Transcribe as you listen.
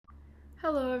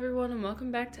Hello everyone and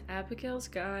welcome back to Abigail's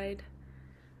Guide.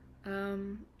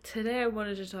 Today I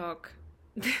wanted to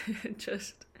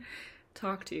just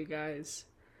talk to you guys.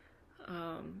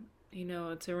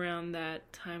 It's around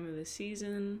that time of the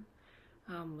season,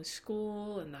 with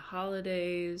school and the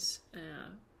holidays,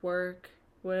 work,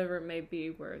 whatever it may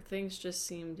be, where things just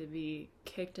seem to be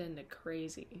kicked into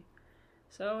crazy.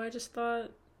 So I just thought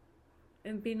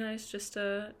it'd be nice just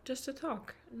to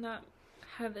talk, not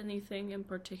have anything in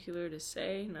particular to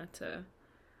say, not to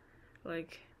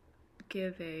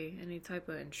give any type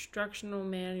of instructional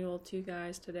manual to you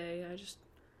guys today. I just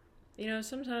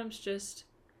sometimes just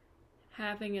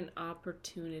having an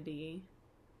opportunity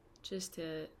just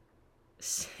to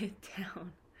sit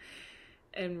down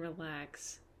and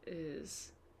relax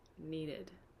is needed.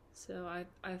 So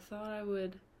I thought I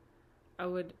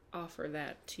would offer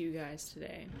that to you guys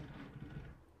today.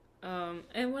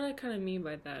 And what I kind of mean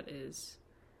by that is,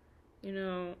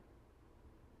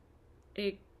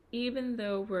 even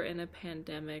though we're in a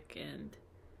pandemic and,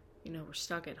 we're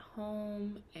stuck at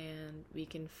home and we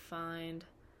can find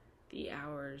the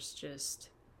hours just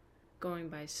going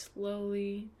by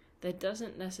slowly, that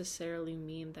doesn't necessarily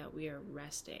mean that we are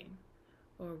resting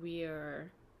or we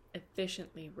are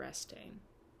efficiently resting,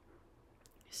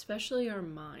 especially our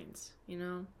minds,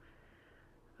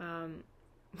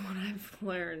 What I've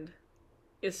learned,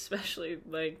 especially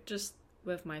just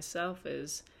with myself,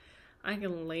 is I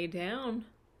can lay down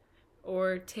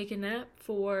or take a nap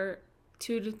for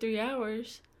 2 to 3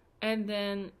 hours and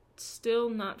then still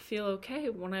not feel okay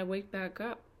when I wake back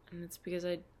up. And it's because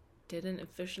I didn't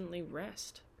efficiently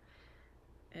rest.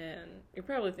 And you're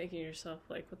probably thinking to yourself,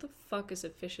 what the fuck is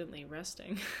efficiently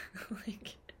resting?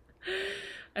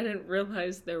 I didn't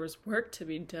realize there was work to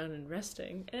be done in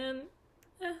resting. And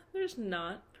there's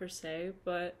not, per se,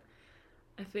 but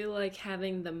I feel like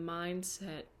having the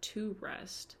mindset to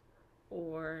rest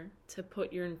or to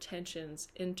put your intentions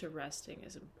into resting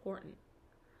is important.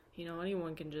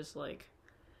 Anyone can just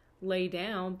lay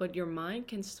down, but your mind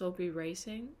can still be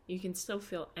racing. You can still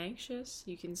feel anxious.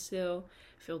 You can still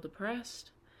feel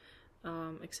depressed,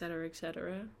 etc.,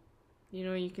 etc.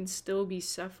 You can still be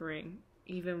suffering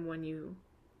even when you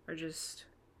are just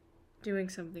doing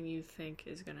something you think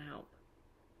is going to help.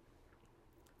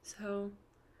 So,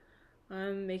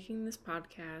 I'm making this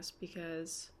podcast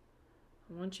because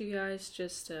I want you guys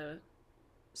just to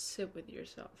sit with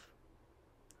yourself.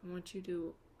 I want you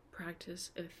to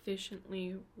practice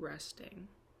efficiently resting.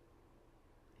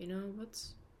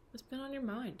 What's been on your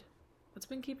mind? What's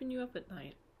been keeping you up at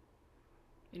night?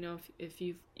 If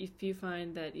you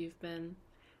find that you've been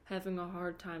having a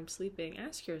hard time sleeping,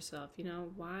 ask yourself,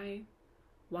 why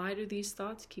do these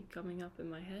thoughts keep coming up in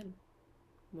my head?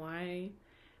 Why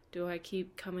do I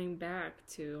keep coming back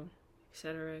to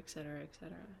etc., etc.,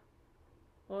 etc.?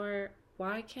 Or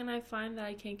why can't I find that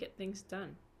I can't get things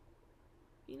done?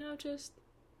 Just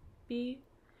be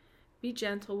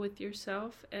gentle with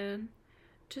yourself and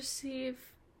just see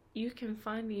if you can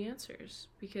find the answers,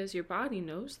 because your body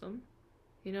knows them.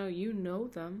 You know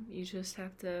them. You just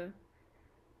have to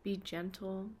be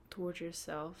gentle towards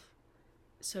yourself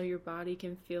so your body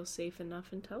can feel safe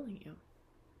enough in telling you.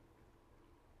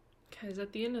 Because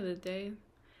at the end of the day,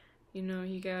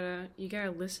 you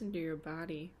gotta listen to your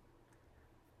body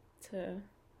to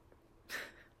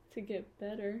get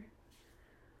better.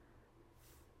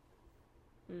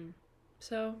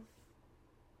 So,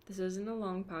 this isn't a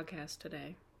long podcast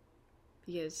today,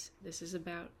 because this is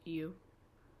about you.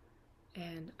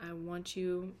 And I want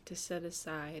you to set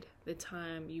aside the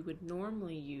time you would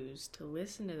normally use to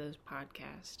listen to this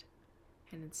podcast,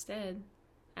 and instead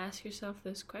ask yourself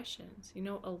those questions.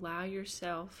 Allow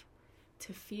yourself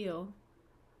to feel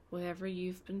whatever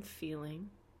you've been feeling.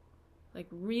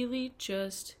 Really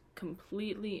just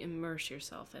completely immerse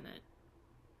yourself in it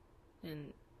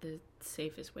in the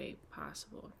safest way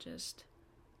possible. Just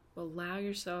allow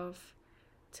yourself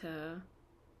to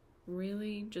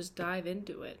really just dive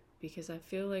into it, because I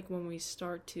feel like when we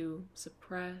start to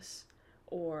suppress,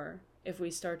 or if we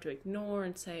start to ignore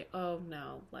and say, oh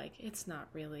no, it's not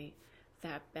really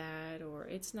that bad, or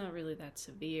it's not really that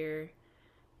severe,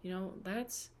 you're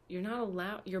not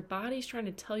allowed. Your body's trying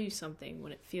to tell you something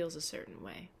when it feels a certain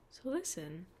way. So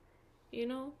listen,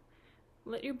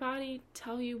 let your body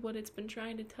tell you what it's been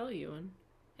trying to tell you,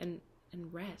 and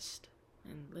rest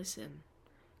and listen.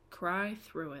 Cry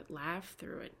through it, laugh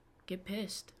through it, get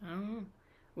pissed. I don't know.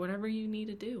 Whatever you need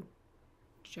to do.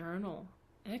 Journal,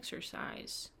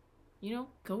 exercise,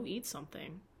 go eat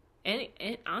something.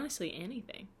 Honestly,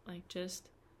 anything.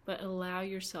 But allow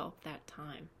yourself that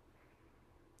time.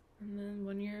 And then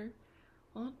when you're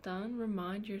all done,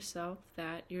 remind yourself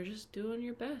that you're just doing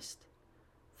your best.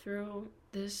 through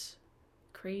this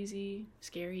crazy,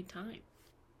 scary time.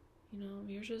 You know,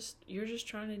 you're just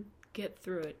trying to get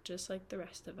through it just like the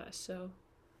rest of us. So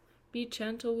be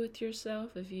gentle with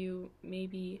yourself. If you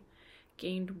maybe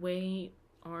gained weight,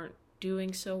 aren't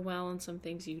doing so well in some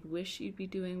things you'd wish you'd be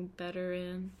doing better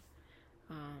in,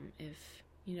 if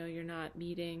you know you're not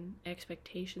meeting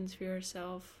expectations for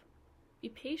yourself, be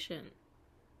patient.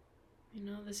 You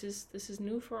know, this is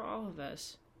new for all of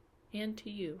us and to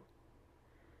you.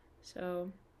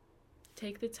 So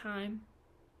take the time,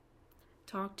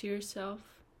 talk to yourself,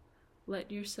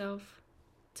 let yourself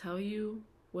tell you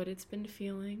what it's been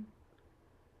feeling,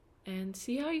 and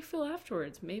see how you feel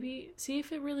afterwards. Maybe see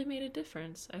if it really made a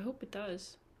difference. I hope it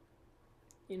does.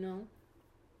 You know?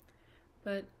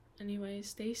 But anyway,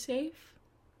 stay safe,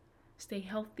 stay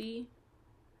healthy,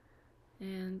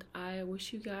 and I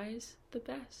wish you guys the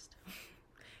best.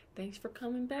 Thanks for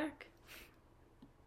coming back.